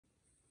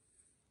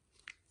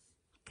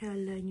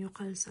Kala nyo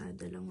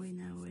kalsada lang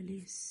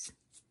winawalis.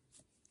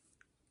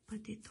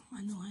 Pati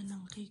itong anuhan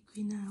ng cake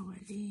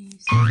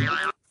winawalis.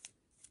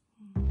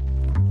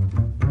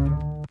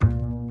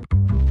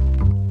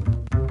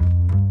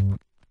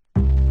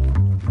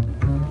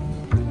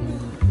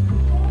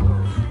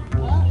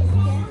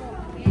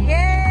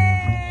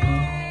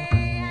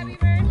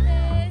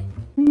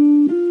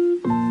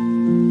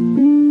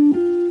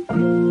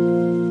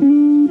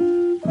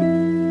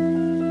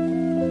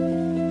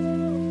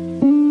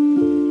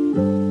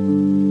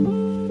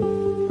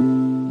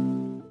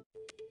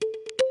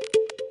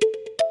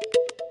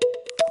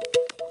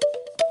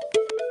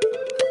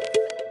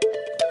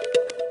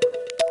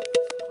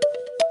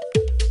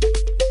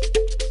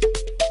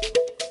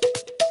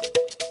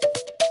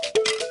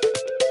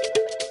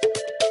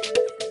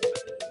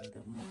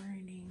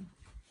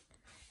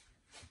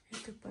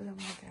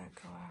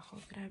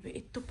 Grabe,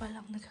 ito pa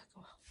lang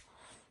nagagawa ko.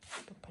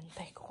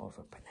 Papantay ko,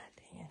 cover pa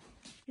natin yan.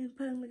 Yan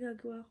pa lang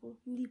nagagawa ko,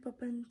 hindi pa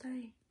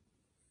pantay.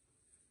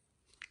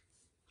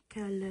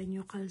 Kala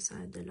nyo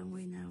kalsada lang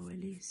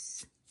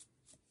winawalis.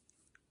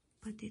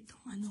 Pati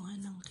itong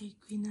anuhan ng cake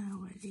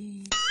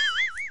winawalis.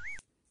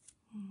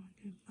 Oh,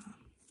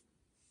 diba?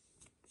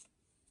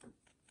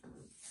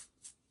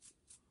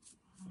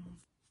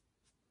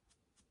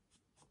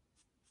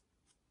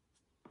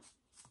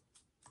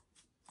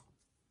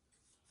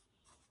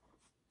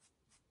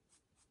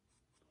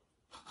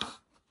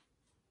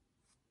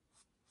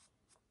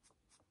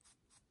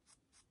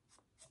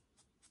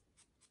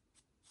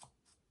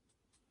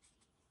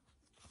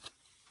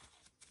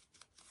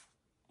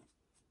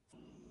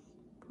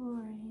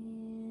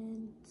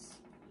 Hands.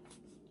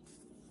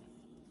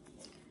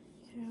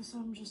 Okay,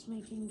 so I'm just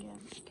making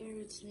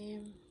Garrett's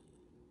name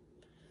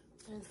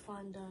with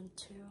fondant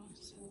too.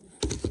 So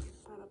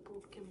para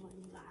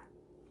Pokemon lahat.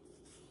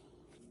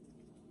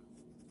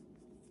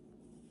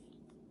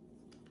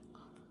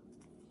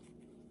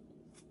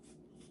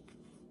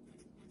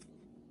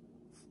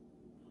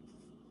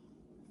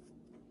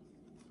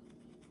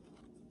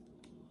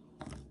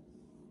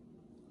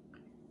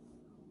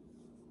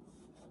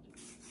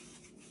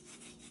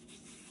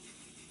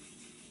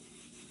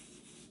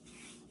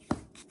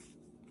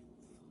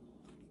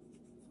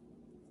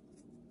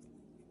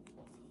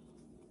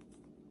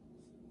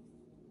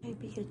 Hey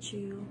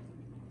Pikachu.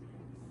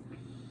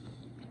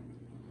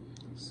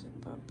 So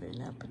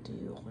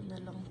papatuyo ko na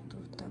lang to,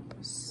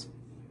 tapos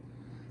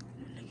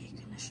lalagay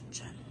ko na siya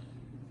dyan.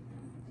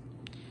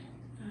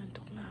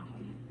 Nantok na ako.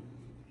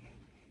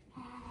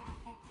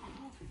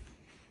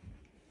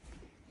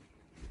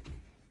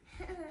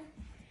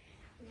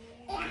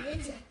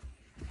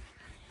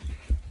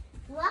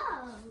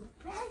 Wow,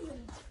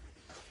 present.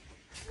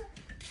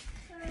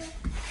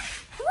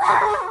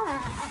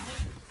 Wow.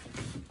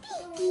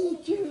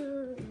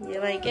 You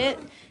like it?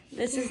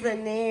 This is the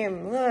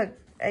name. Look,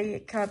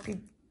 I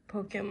copied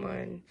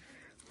Pokemon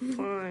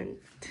font.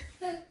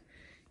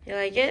 You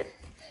like it?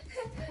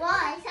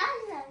 Why?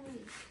 Sounds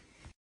lovely.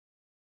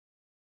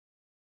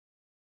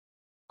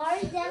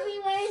 Cards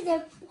everywhere.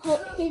 They're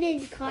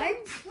hidden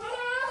cards.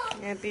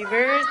 Happy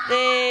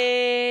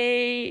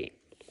birthday!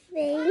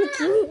 Thank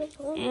you.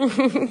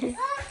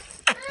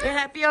 You're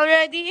happy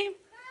already?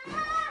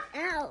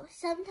 Ow.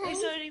 Sometimes. Oh,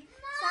 sorry.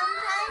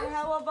 Sometimes.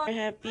 How about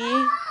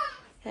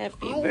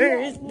Happy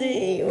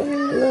birthday! Oh, I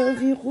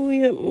love you,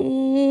 Kuya.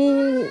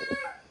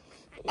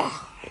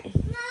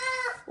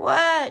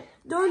 What?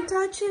 Don't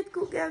touch it,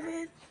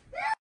 Garrett.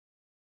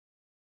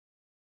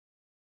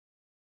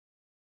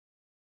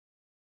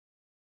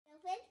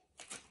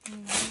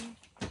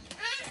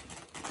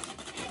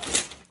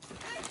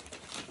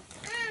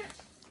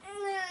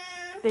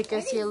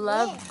 Because you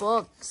love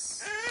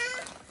books.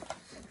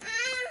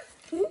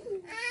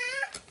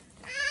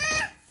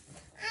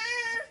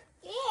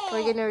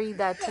 We're gonna read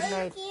that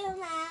tonight. Thank you,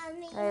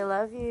 Mommy. I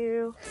love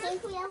you.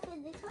 Think we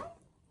open this one?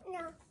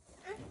 No.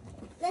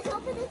 Let's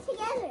open it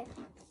together.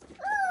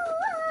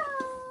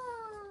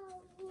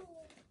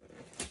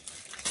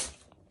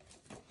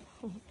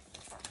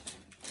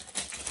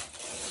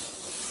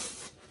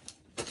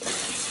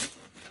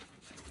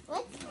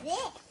 What's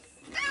this?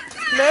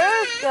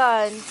 Nerf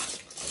gun.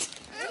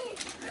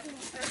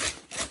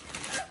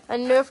 A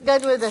Nerf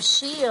gun with a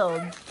shield.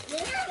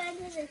 This gun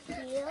with a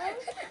shield?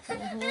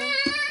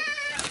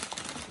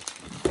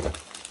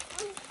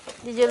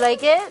 Did you like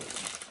it?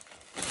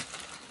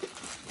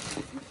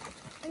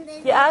 And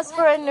then You asked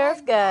for a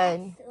Nerf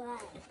gun.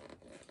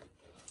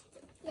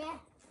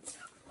 Yeah.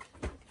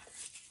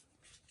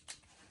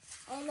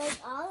 I like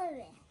all of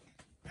it.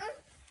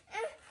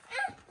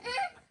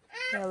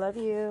 I love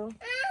you.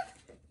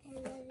 I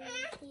love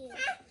it too.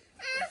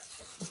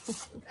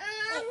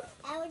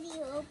 How do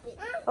you open?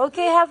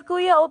 Okay, have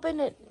Kuya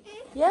open it.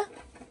 Yeah?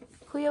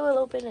 Kuya will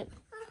open it.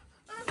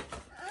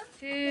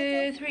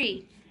 2,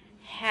 3.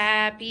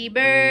 Happy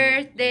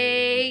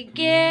birthday,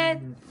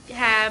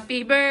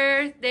 happy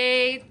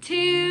birthday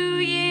to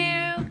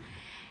you.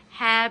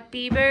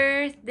 Happy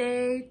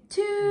birthday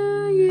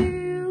to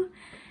you.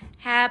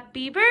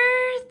 Happy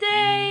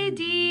birthday,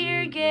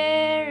 dear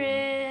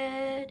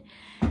Garrett.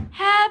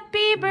 Happy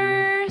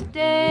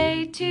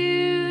to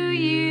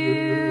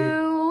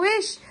you.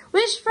 Wish.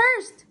 Wish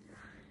first.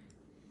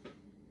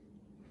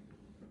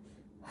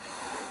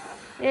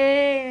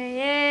 Yay.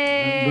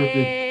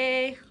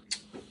 Yay.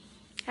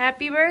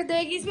 Happy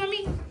birthday. Kiss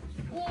mommy.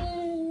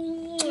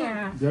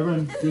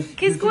 Devin,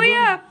 Kiss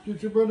Kuya.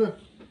 Kiss your brother.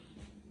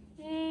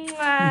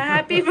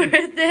 Happy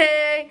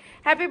birthday.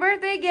 Happy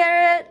birthday,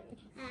 Garrett.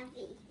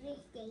 Happy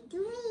birthday to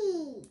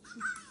me.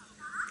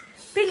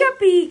 Pika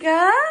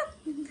pika.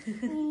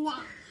 No.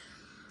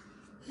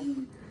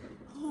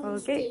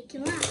 Okay.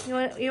 Come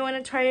on. You want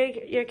to try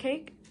your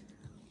cake?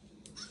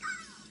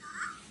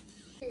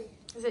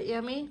 Is it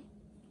yummy?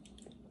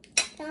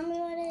 Tell me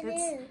what it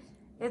is.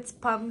 It's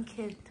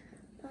pumpkin.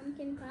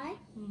 Pumpkin pie?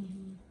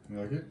 You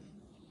like it?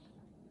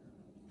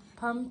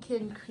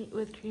 Pumpkin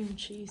with cream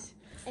cheese.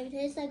 It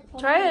tastes like pumpkin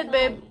Try it, pie.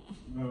 babe.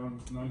 No,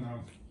 not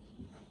now.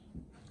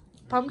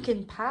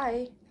 Pumpkin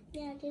pie.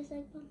 Yeah, it tastes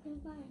like pumpkin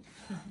pie.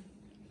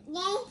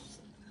 Yes.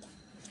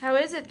 How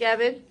is it,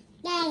 Gavin?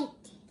 Yes.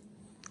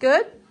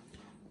 Good?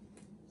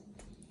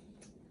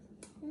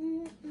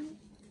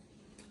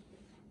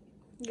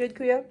 Good,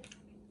 Kuya?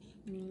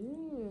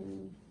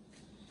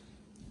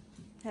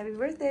 Happy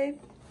birthday.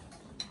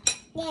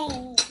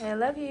 Yay. I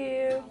love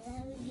you. I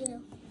love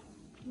you.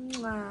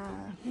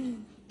 Mwah.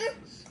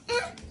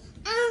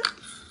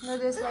 No,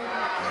 this like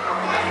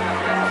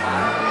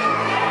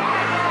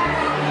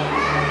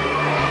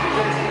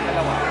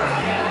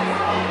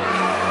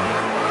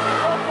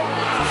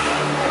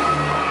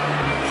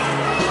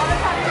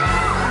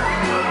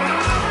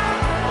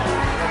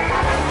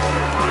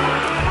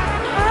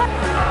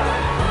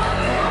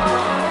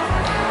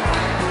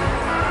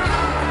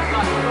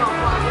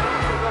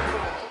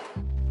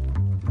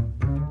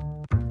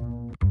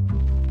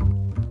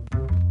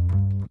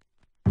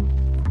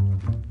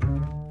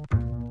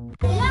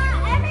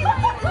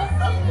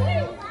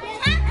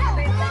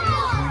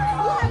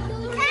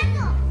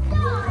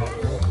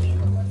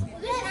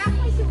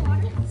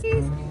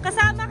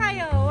kasama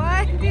kayo.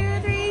 1, 2,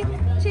 3,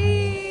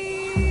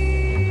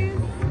 cheese.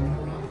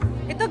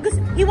 Ito,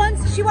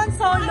 she wants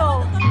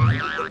solo.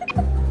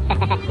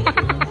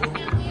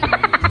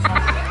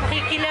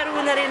 Nakikilaro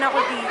na rin ako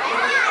dito.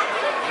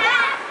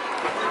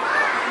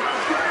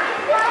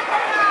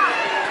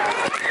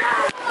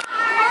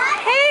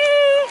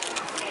 Hey!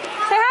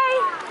 Say hi!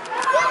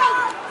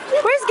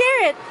 Where's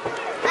Garrett?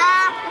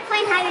 We're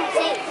playing hide and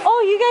seek. Oh,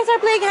 you guys are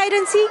playing hide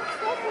and seek?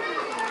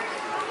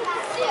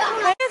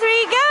 1, 2,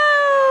 3, go!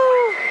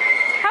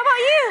 How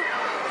about you?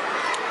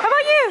 How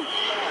about you?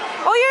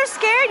 Oh, you're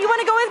scared? You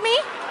want to go with me?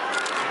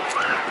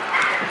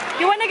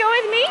 You want to go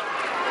with me?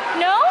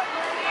 No?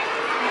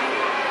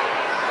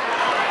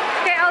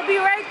 Okay, I'll be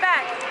right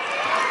back.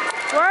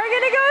 We're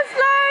gonna go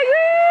slide.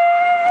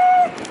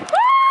 Woo!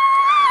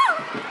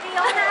 Woo!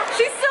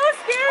 She's so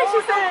scared. She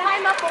said.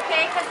 Climb up,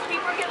 okay? Because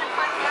people are going to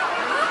climb out.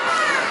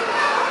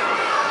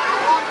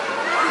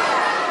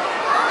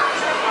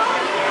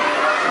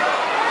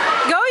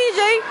 Go,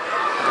 EJ.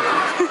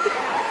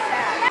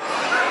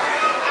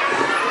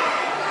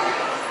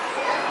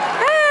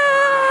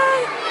 Hi.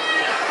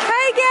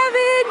 Hi,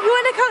 Gavin. You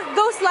want to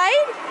go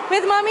slide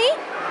with mommy?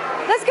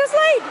 Let's go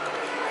slide.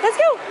 Let's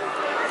go.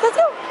 Let's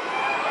go.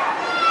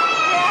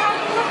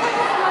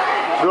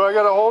 Do I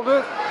gotta hold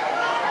it?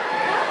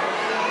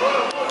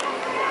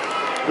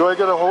 Do I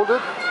gotta hold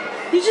it?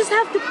 You just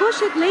have to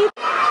push it later.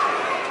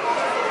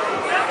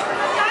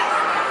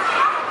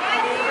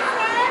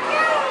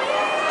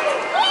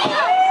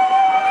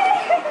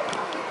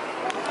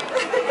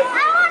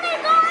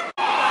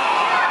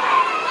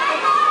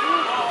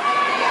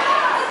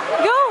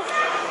 Go.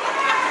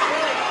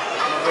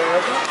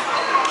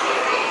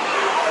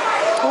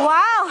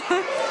 Wow.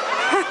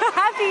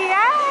 Happy,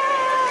 yeah.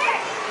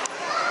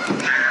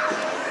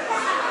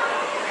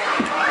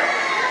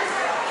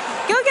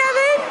 Go,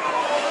 Gavin.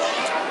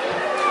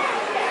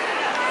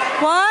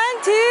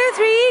 1, 2,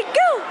 3,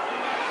 go.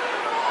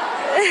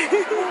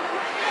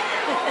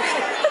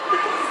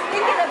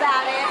 Thinking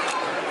about it.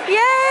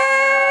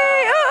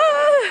 Yay! Oh.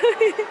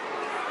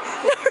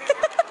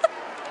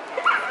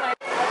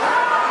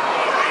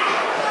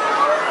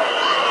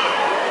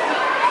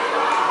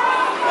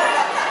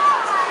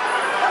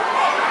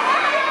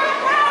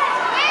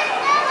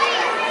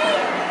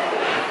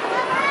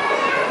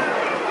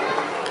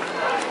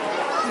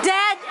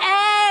 Dead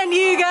end,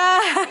 you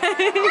guys.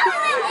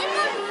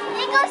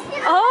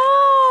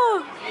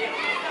 Oh.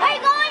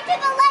 We're going to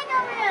the Lego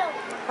room.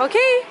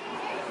 Okay.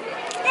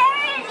 There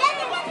it is. Get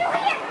over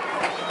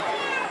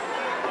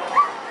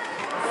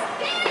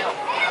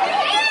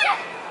here.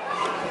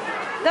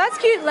 That's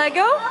cute,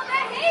 Lego.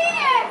 Over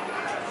here.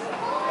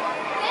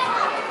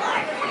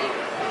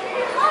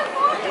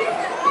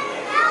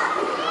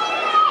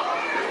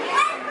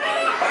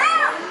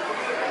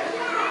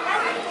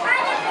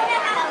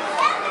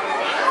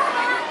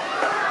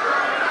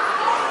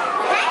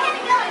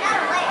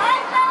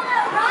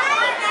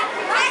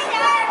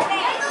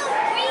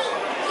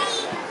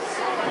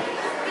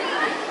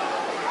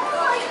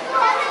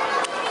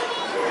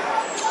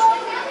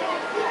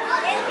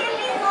 It can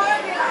be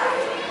longer.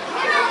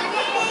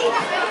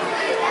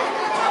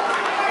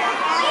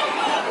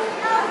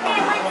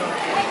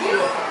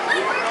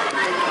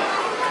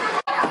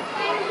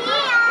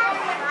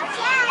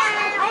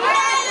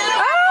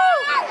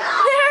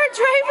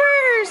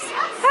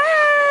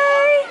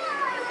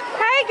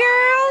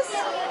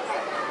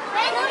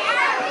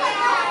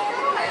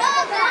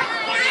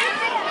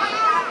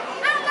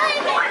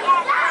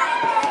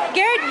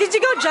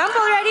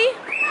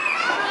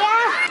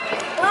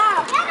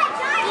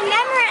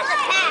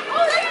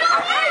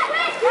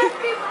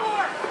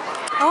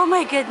 Oh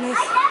my goodness.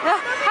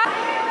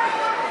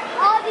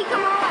 Ozzy,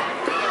 come on.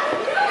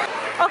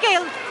 Okay.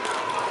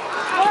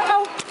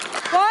 Oh.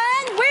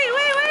 One. Wait.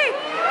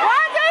 1,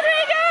 2,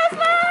 3, go!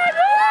 Slide!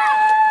 Woo!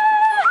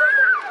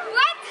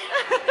 What?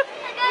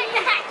 I'm doing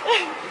that.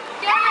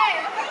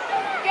 Garrett,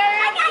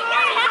 I'm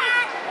doing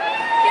that.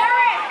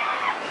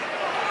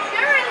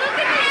 Garrett,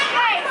 look at this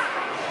place.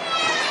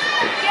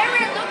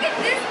 Garrett, look at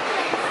this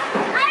place.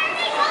 I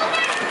already told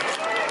it.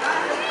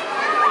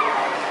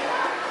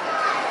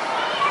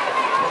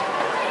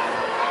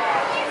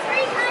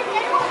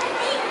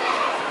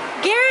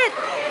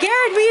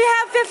 Garrett, we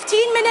have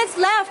 15 minutes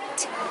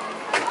left.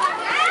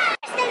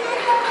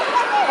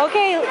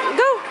 Okay,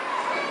 go.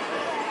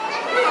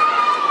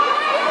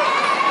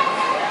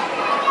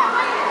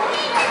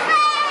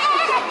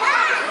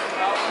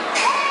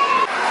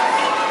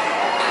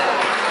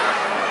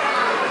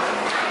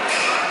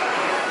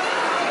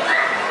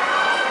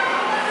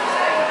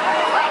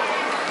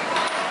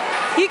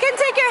 You can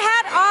take your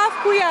hat off,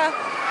 Kuya.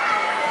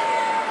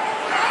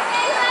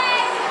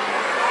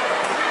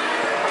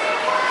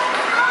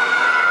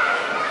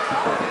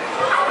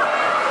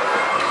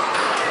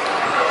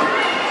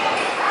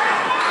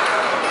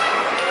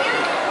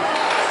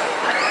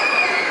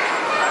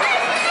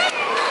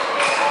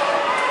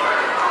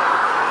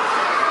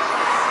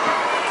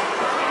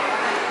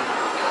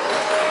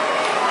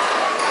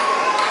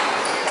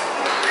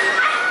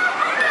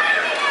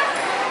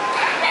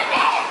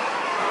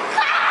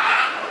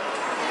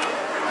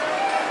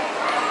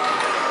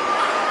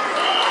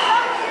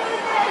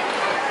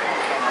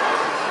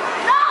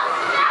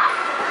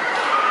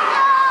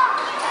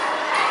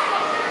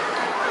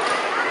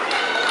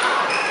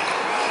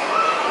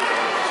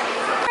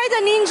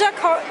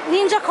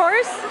 Ninja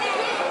course?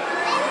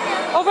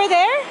 Over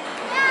there?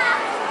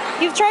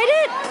 You've tried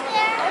it?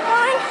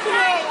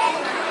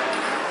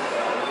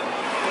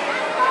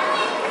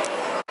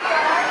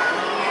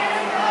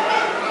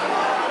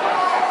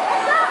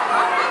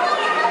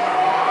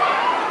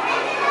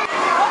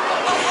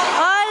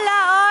 Hola,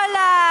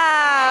 hola.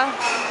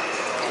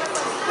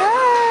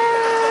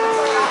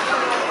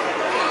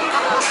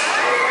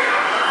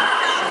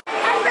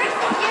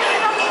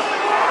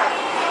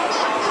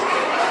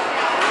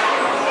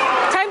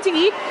 Time to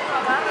eat?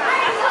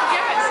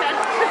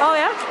 Oh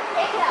yeah?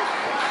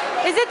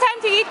 Is it time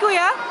to eat,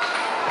 Kuya?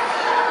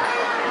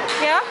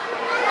 Yeah?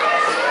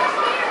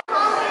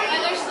 Are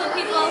there still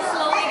people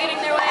slowly getting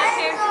their way up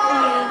here?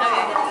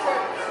 Okay.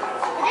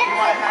 You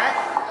want a hat?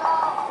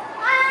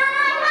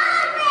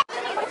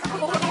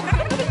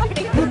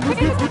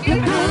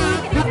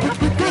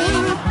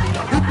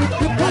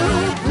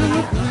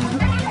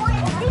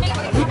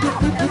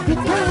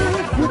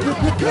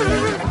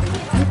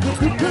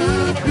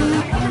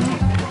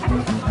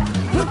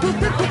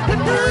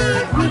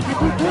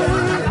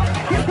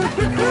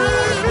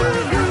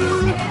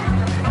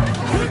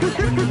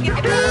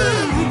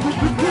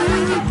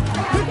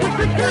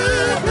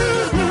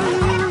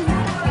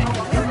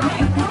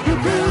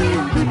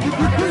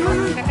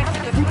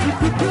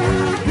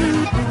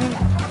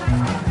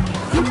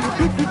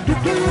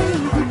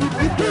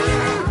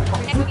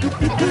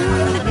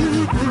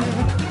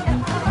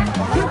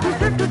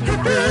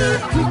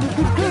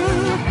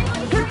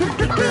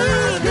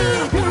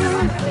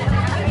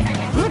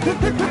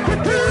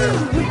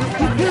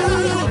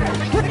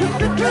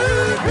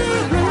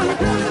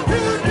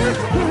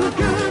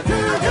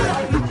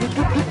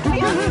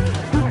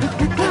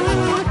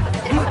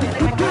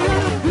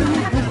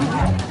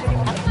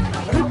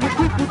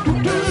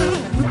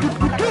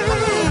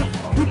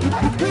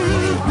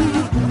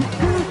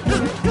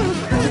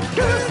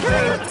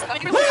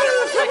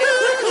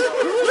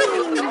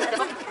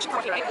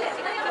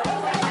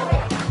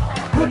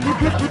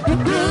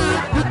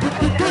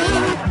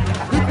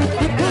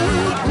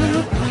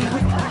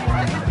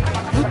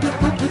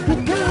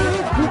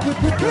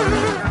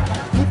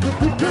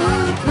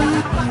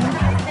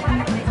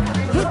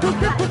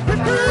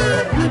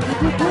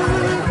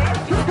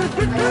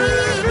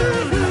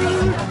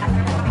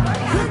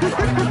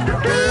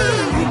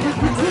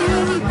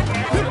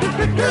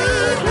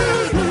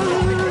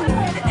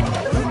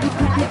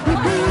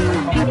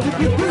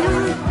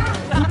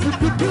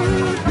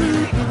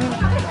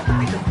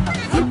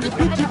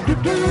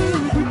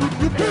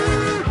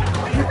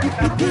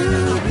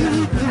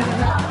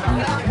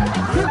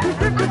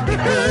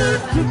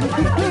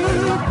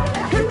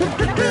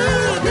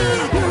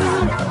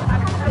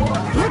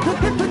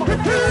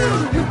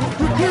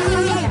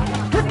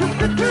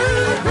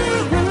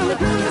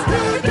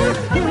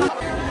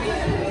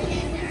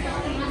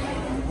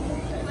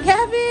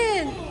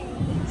 Gavin!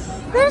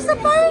 There's a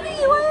party!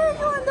 Why are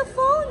you on the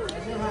phone?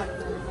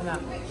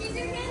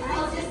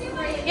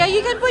 Yeah,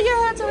 you can put your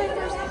hands away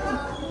first.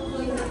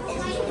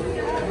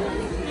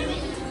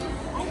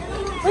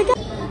 Wait,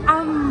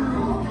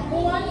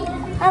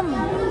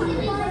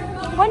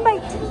 one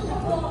bite.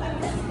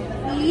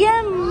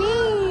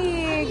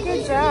 Yummy!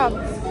 Good job.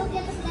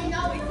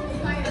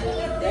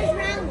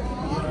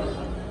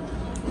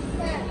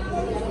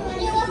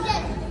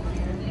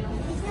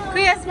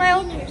 Kuya,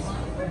 smile.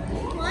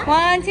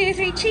 1, 2,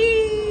 3,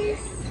 cheese.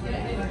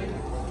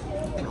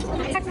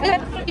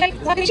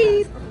 1, 2,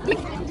 cheese.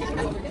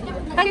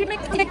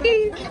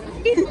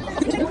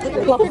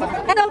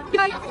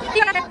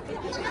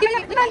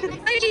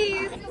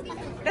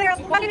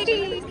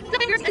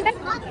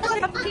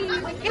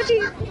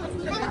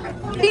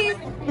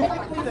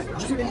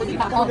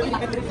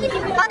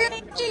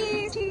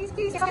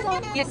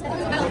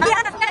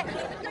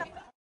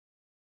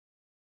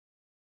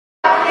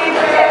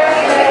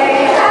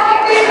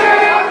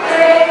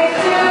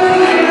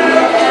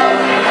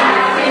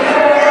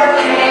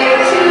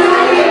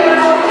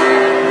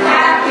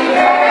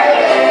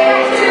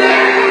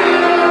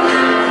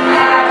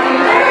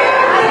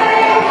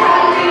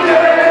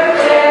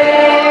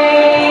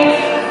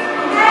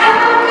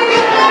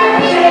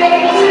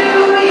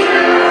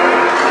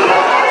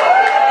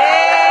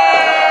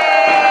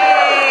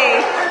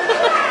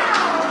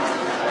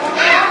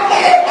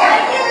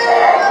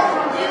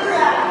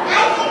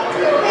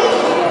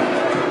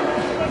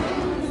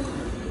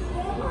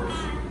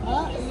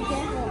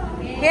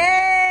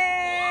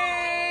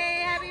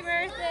 Yay! Happy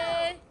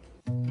birthday!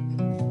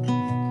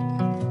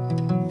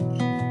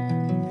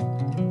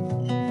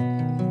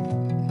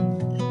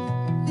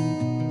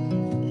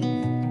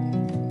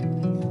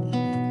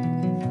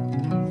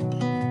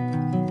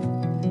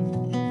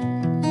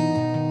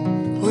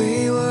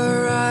 We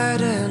were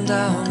riding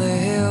down the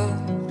hill.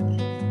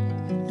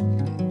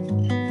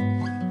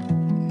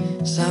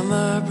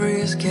 Summer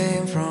breeze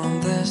came from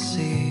the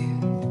sea.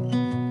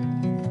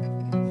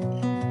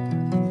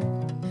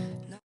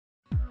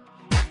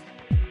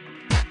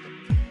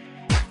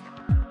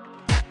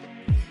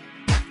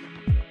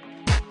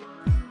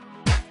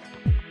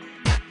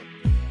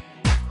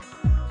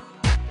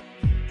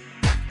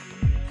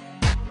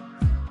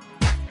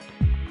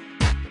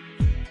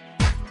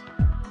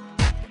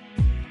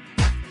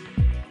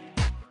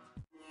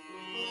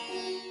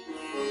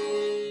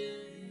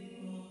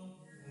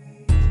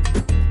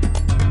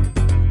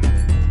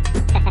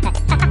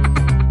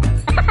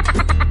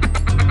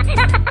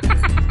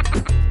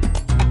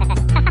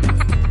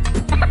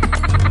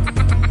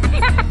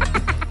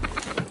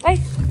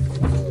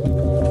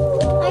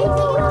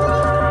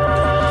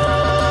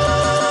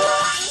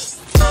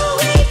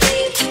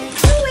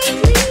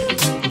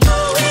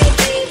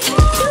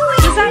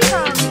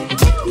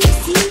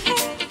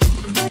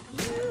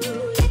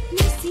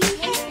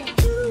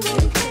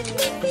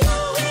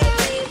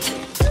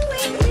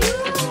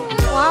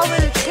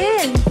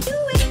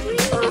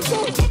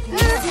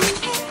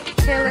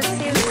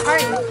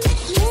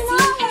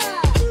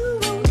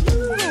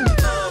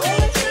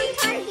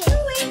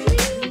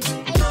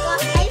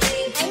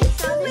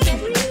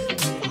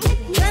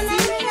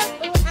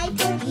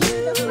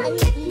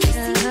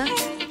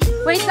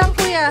 Wait lang,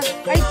 kuya.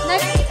 Right,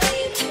 next.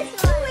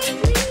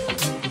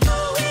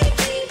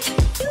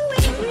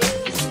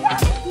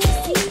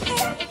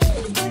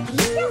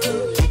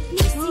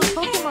 Oh,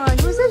 Pokemon.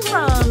 Who's it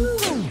from?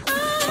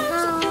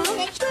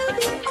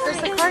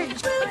 There's a card.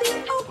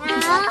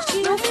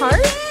 No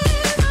card?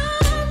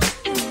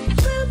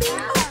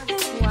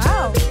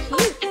 Wow,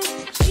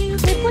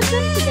 cute. They put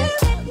them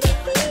together.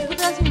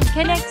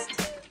 Okay, next.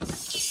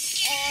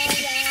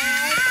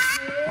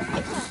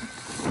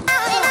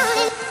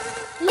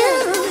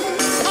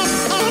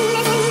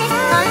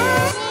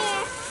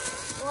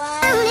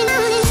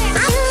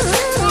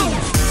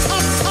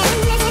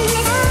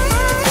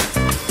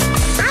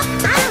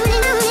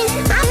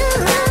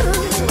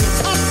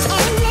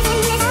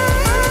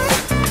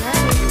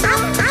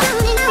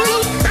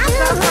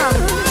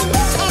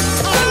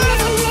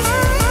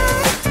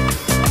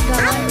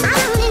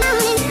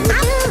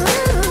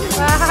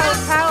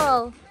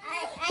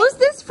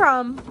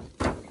 From?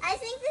 I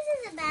think this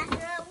is a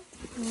bathroom.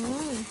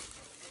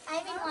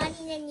 I've been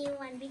wanting a new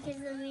one because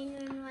the main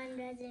one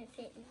doesn't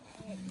fit in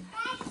it.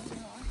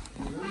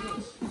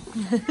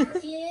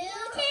 Two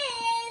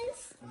tins.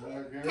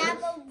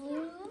 Have a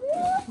blue.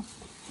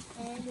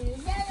 And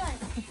there's the other one.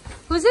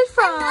 Who's it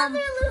from? Another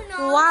Luna.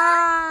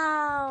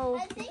 Wow.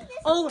 I think this is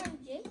from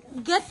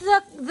Jacob. Get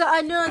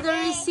the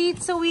receipt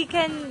so we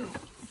can.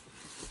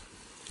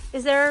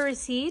 Is there a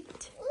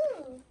receipt?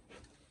 Ooh.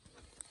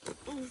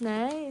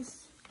 Nice.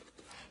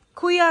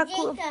 Kuya.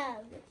 Jacob.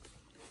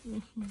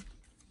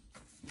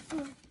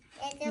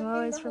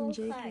 Oh, it's from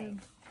Jacob. Card.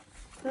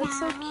 That's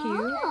so cute.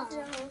 Oh.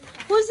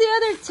 Who's the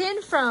other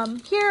tin from?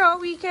 Here,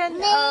 we can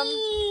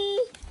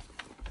Me.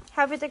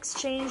 have it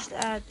exchanged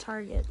at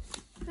Target.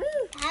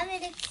 Have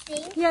it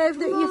exchanged? Yeah, if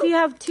you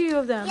have two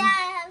of them. Yeah,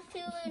 I have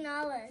two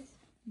Lunalas.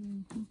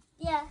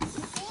 Yeah.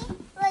 See?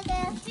 Like I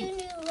have two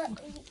new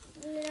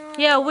Lunalas.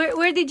 Yeah,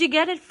 where did you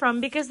get it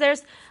from? Because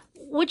there's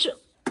which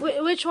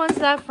one's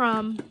that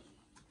from?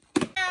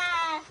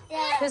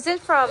 Yeah. Who's it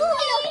from?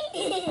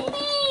 Me.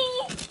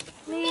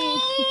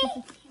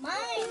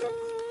 Mine.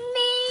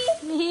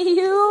 Me, you.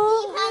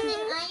 You have an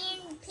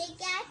iron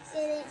pickaxe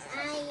and it's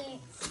iron.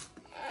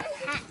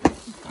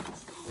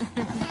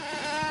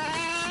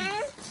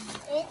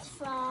 It's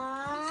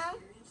from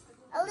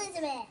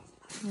Elizabeth.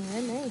 Yeah,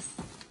 nice.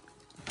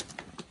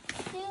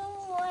 2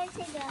 more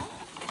far to go.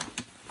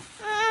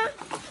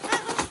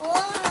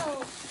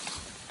 Whoa.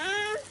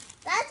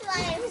 That's why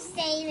I'm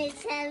saying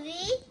it's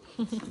heavy.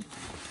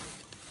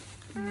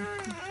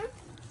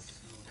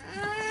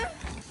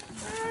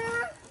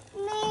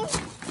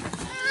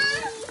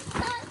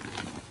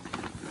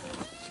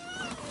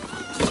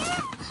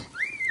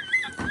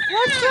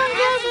 What's wrong,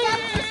 Gavin?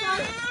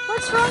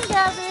 What's wrong,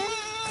 Gavin?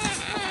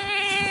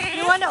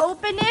 You want to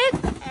open it?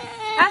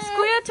 Ask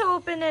Kuya to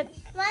open it.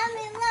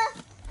 Mommy, look.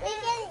 We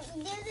can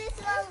do this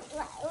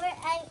while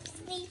I'm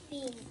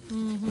sleeping.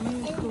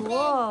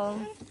 Cool.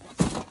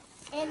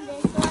 And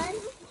this one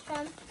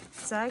from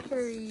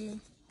Zachary.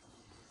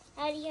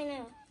 how do you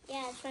know?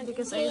 Yeah, it's from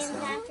Because EJ I and saw.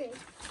 Zachary.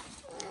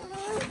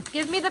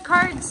 Give me the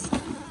cards.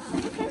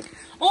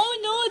 Oh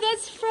no,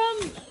 that's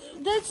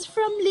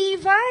from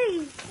Levi.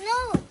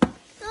 No,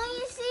 don't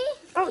you see?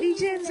 Oh,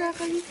 EJ and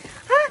Zachary.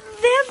 Huh?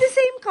 They have the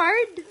same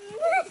card.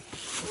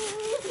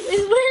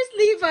 Where's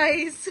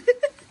Levi's?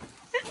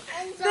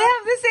 They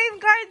have the same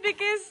card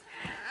because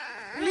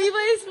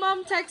Levi's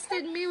mom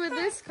texted me with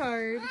this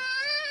card.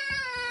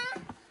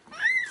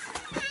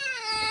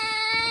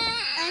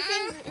 I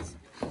think is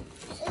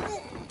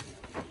it?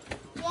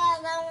 Yeah,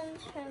 that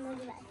one's from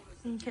Levi.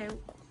 Okay.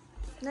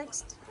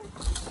 Next.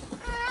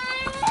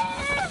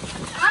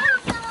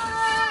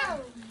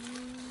 Awesome!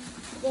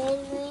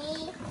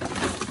 Baby.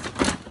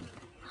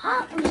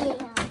 Hot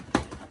wheel.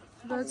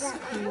 That's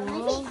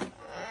cool.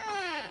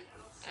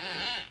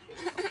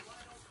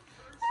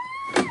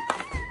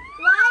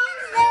 Why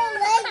is there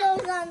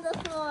Legos on the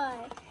floor?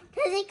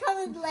 Because it comes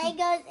with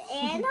Legos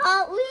and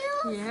Hot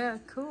Wheels? Yeah,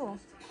 cool.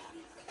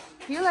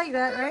 You like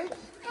that, right?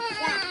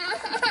 Yeah.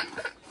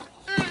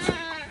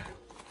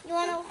 You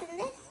want to open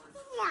this?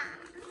 Yeah.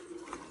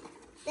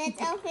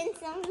 Let's open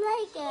some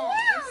Legos.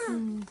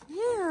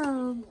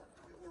 Yeah.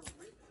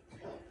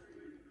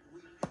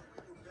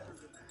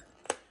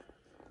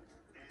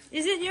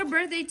 Is it your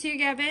birthday too,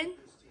 Gavin?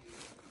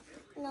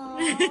 No.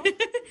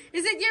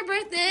 Is it your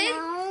birthday?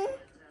 No.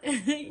 No,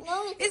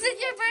 it's Is it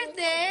your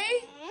birthday?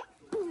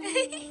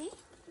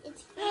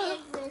 It's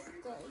Priya's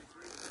birthday.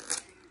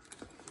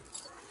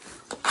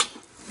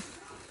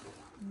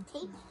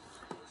 Tape.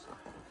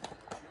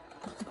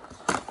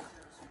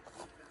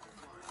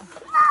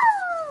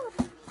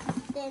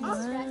 The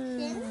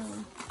instructions.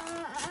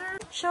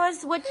 Show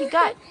us what you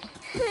got.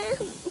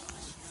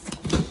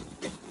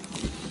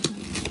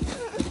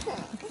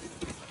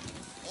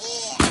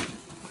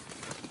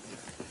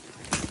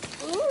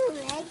 Ooh,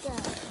 Lego.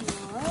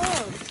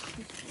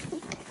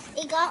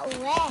 It got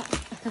wet.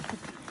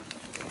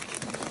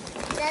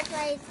 That's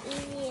why it's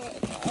easier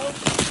to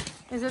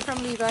open. Is it from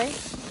Levi?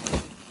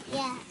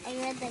 Yeah, I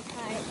read the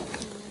card.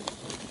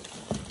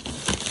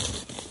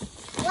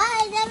 Wow,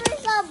 I never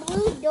saw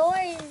blue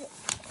doors.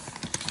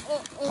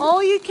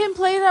 Oh, you can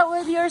play that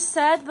with your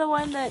set, the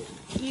one that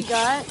you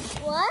got.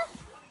 What?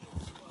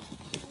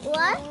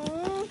 What?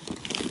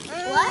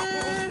 What?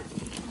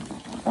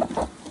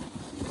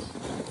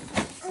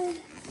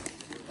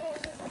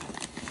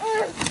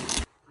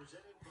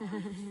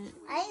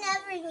 I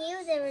never knew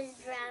there was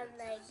brown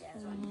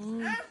Legos.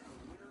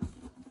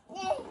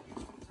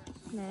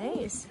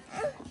 Nice.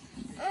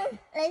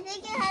 I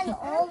think it has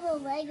all the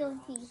Lego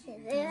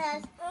pieces. It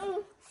has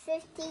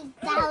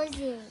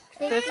 50,000.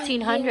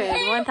 1,500.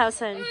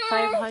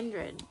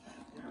 1,500.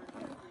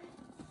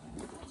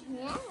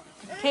 Yeah.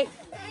 Okay.